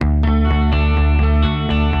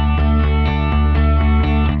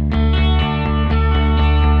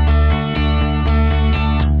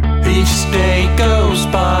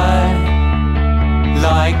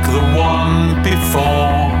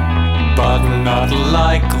before, but not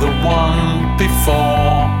like the one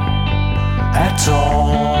before at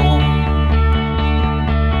all.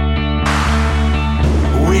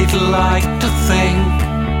 We'd like to think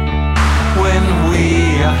when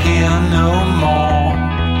we are here no more,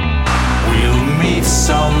 we'll meet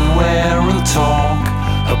somewhere and talk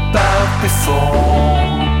about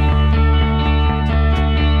before.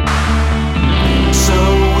 So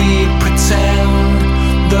we pretend,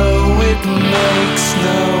 though it makes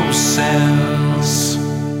no sense.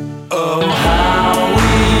 Oh, how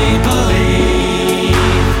we believe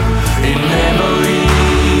in memory.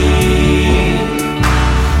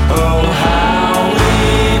 Oh, how we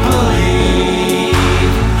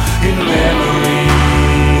believe in memory.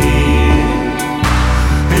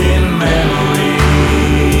 In memory.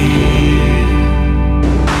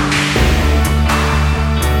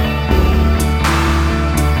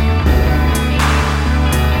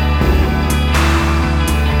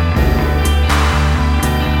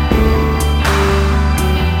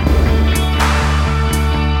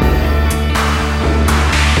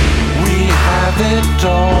 It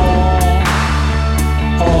all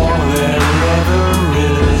there ever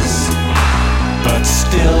is, but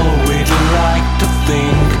still we'd like to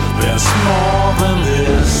think there's more than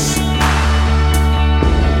this.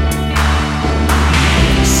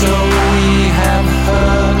 So we have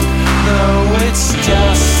heard